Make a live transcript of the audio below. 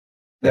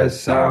The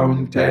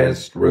sound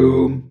test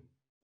room.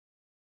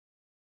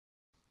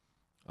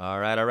 All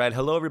right, all right.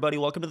 Hello, everybody.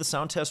 Welcome to the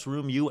Sound Test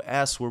Room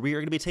US, where we are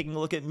going to be taking a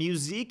look at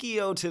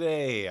Musicio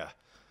today.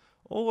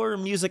 Or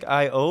Music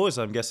IO, as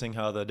I'm guessing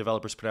how the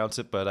developers pronounce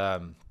it,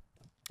 but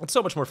it's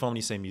so much more fun when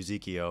you say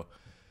Musicio.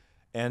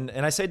 And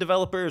I say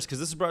developers because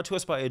this is brought to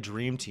us by a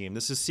dream team.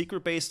 This is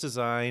secret-based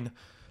design.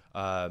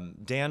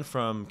 Dan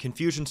from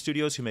Confusion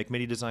Studios, who make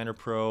MIDI Designer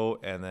Pro,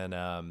 and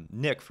then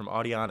Nick from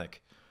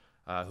Audionic,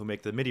 who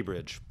make the MIDI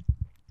Bridge,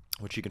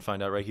 which you can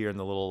find out right here in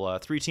the little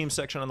three-team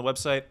section on the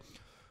website.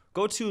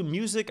 Go to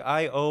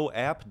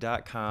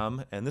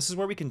musicioapp.com, and this is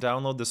where we can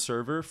download the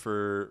server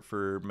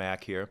for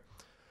Mac here.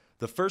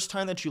 The first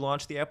time that you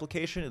launch the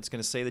application, it's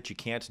going to say that you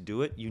can't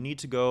do it. You need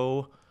to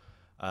go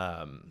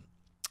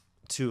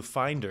to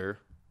Finder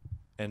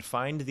and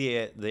find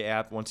the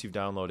app once you've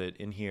downloaded it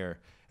in here,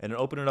 and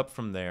open it up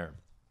from there.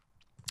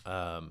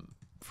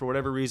 For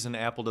whatever reason,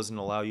 Apple doesn't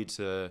allow you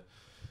to.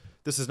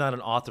 This is not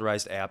an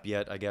authorized app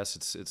yet. I guess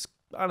it's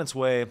on its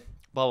way.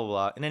 Blah, blah,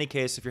 blah. In any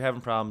case, if you're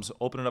having problems,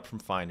 open it up from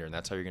Finder, and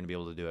that's how you're going to be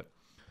able to do it.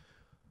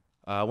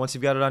 Once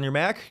you've got it on your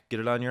Mac, get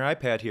it on your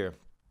iPad here.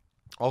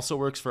 Also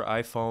works for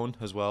iPhone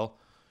as well.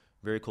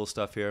 Very cool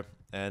stuff here.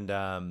 And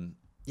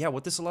yeah,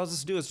 what this allows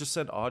us to do is just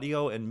send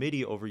audio and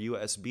MIDI over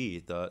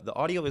USB. The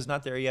audio is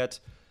not there yet.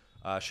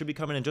 Should be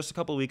coming in just a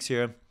couple of weeks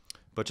here.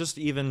 But just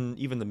even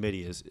the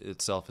MIDI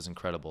itself is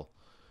incredible.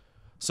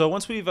 So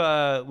once we've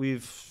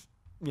opened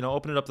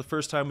it up the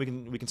first time,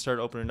 we can start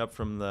opening it up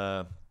from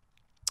the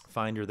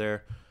Finder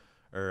there,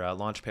 or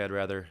Launchpad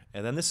rather,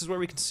 and then this is where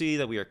we can see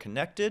that we are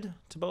connected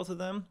to both of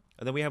them,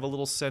 and then we have a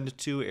little send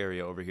to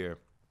area over here,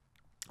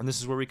 and this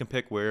is where we can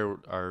pick where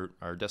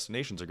our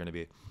destinations are going to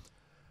be.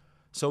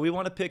 So we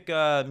want to pick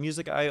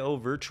Music IO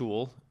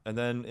Virtual, and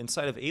then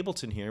inside of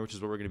Ableton here, which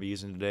is what we're going to be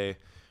using today,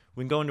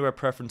 we can go into our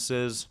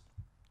preferences,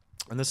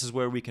 and this is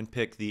where we can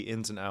pick the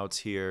ins and outs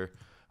here,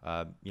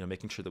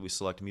 making sure that we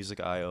select Music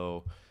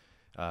IO,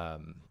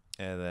 and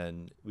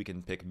then we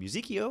can pick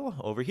Musicio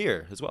over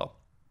here as well.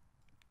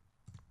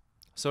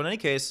 So in any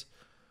case,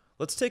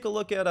 let's take a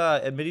look at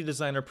MIDI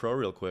Designer Pro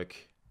real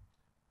quick.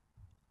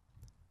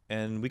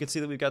 And we can see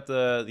that we've got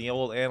the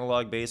old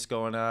analog bass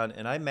going on,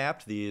 and I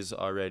mapped these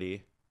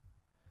already.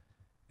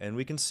 And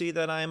we can see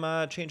that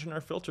I'm changing our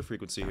filter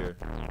frequency here.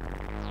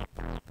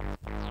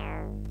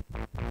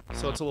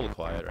 So it's a little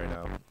quiet right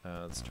now.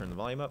 Let's turn the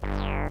volume up.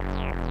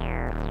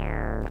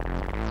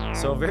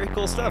 So very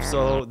cool stuff.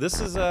 So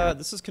this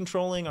is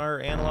controlling our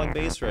analog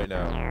bass right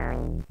now.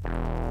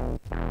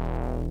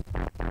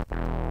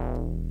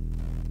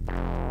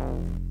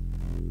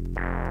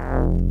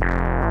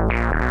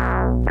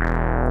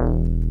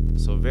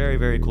 So very,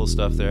 very cool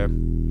stuff there.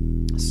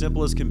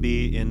 Simple as can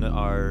be in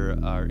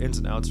our ins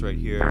and outs right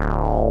here.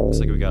 Looks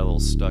like we got a little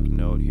stuck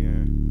note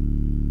here.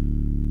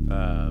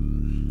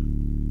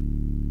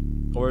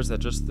 Or is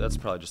that that's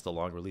probably just the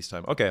long release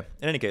time. Okay,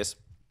 in any case,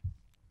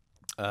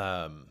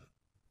 our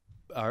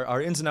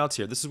ins and outs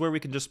here. This is where we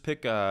can just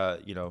pick,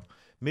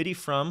 MIDI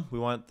from. We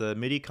want the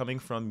MIDI coming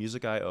from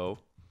Music IO.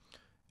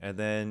 And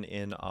then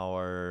in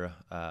our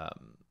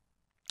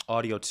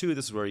audio too,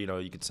 this is where,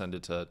 you can send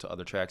it to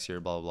other tracks here,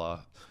 blah, blah,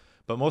 blah.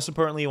 But most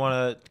importantly, you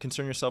want to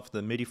concern yourself with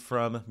the MIDI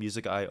from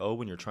Music IO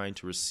when you're trying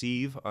to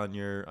receive on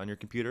your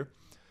computer.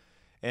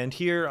 And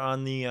here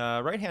on the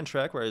right-hand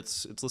track where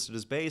it's listed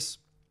as bass,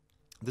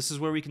 this is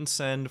where we can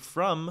send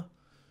from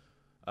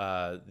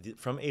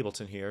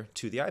Ableton here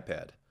to the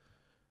iPad.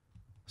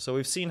 So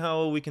we've seen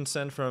how we can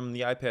send from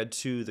the iPad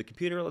to the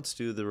computer. Let's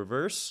do the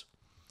reverse.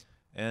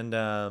 And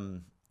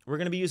we're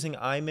going to be using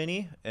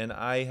iMini, and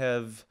I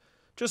have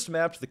just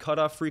mapped the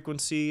cutoff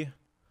frequency.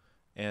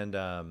 And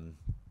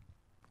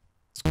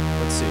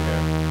let's see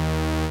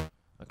here.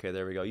 Okay,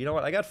 there we go. You know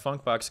what? I got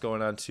FunkBox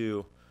going on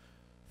too.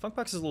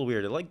 FunkBox is a little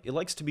weird. It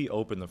likes to be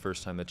open the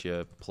first time that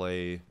you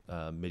play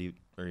MIDI,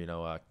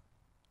 or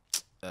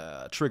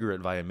trigger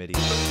it via MIDI.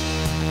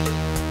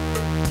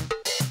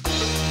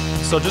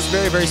 So just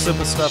very, very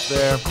simple stuff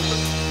there.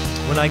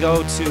 When I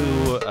go to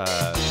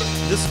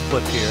this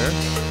clip here,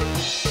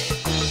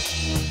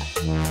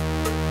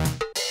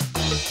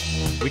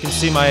 we can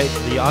see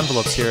the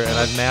envelopes here, and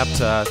I've mapped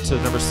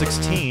to number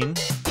 16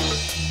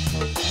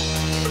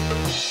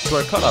 to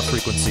our cutoff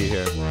frequency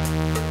here.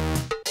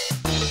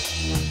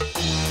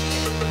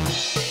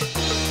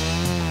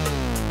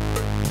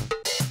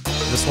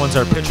 This one's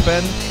our pitch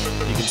bend.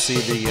 You can see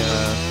the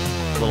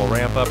little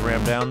ramp up,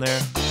 ramp down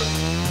there.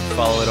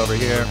 Follow it over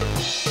here.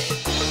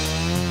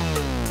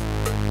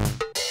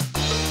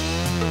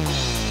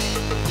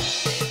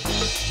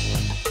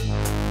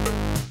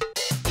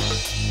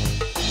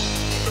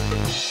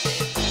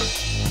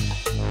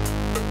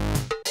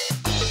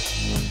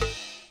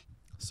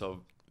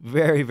 So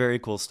very, very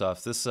cool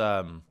stuff. This,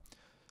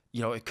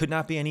 it could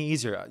not be any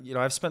easier.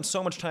 I've spent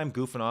so much time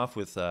goofing off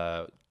with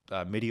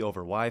MIDI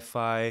over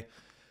Wi-Fi,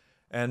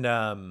 and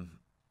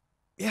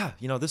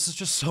this is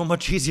just so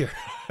much easier.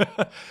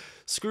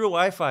 Screw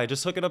Wi-Fi,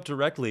 just hook it up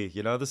directly.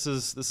 This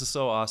is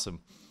so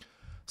awesome.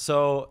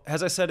 So,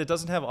 as I said, it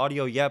doesn't have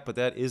audio yet, but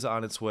that is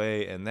on its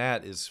way, and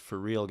that is for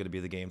real going to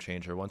be the game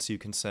changer. Once you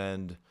can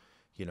send,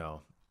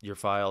 your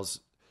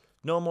files,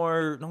 no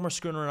more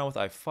screwing around with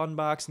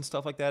FunkBox and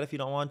stuff like that if you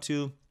don't want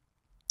to.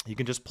 You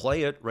can just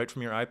play it right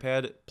from your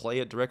iPad, play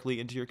it directly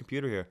into your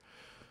computer here.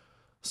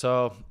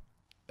 So,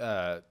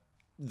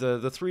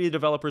 the three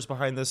developers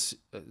behind this,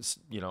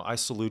 I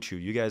salute you.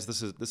 You guys,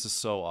 this is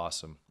so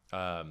awesome.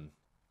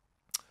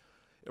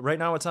 Right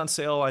now it's on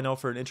sale, I know,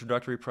 for an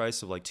introductory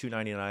price of like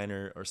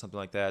 $2.99 or something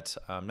like that.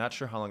 I'm not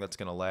sure how long that's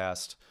going to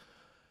last.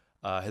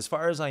 As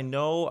far as I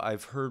know,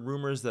 I've heard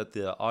rumors that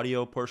the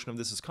audio portion of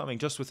this is coming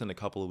just within a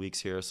couple of weeks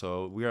here,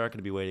 so we aren't going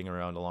to be waiting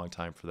around a long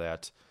time for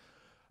that.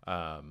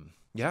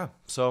 Yeah,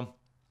 so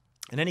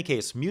in any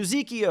case,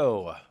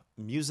 Musicio,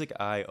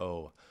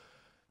 Music.io.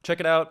 Check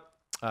it out.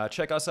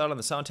 Check us out on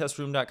the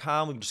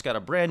soundtestroom.com. We've just got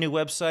a brand new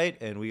website,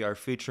 and we are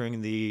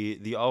featuring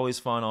the always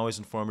fun, always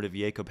informative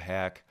Jacob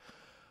Hack.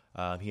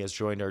 He has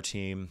joined our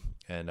team,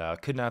 and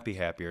could not be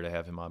happier to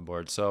have him on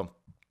board. So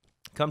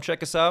come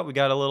check us out. We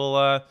got a little,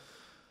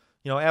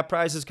 app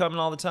prizes coming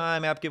all the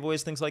time, app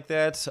giveaways, things like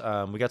that.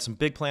 We got some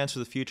big plans for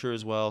the future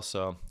as well.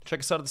 So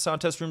check us out at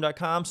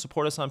thesoundtestroom.com.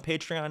 Support us on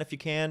Patreon if you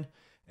can,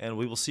 and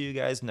we will see you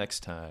guys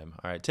next time.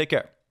 All right, take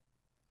care.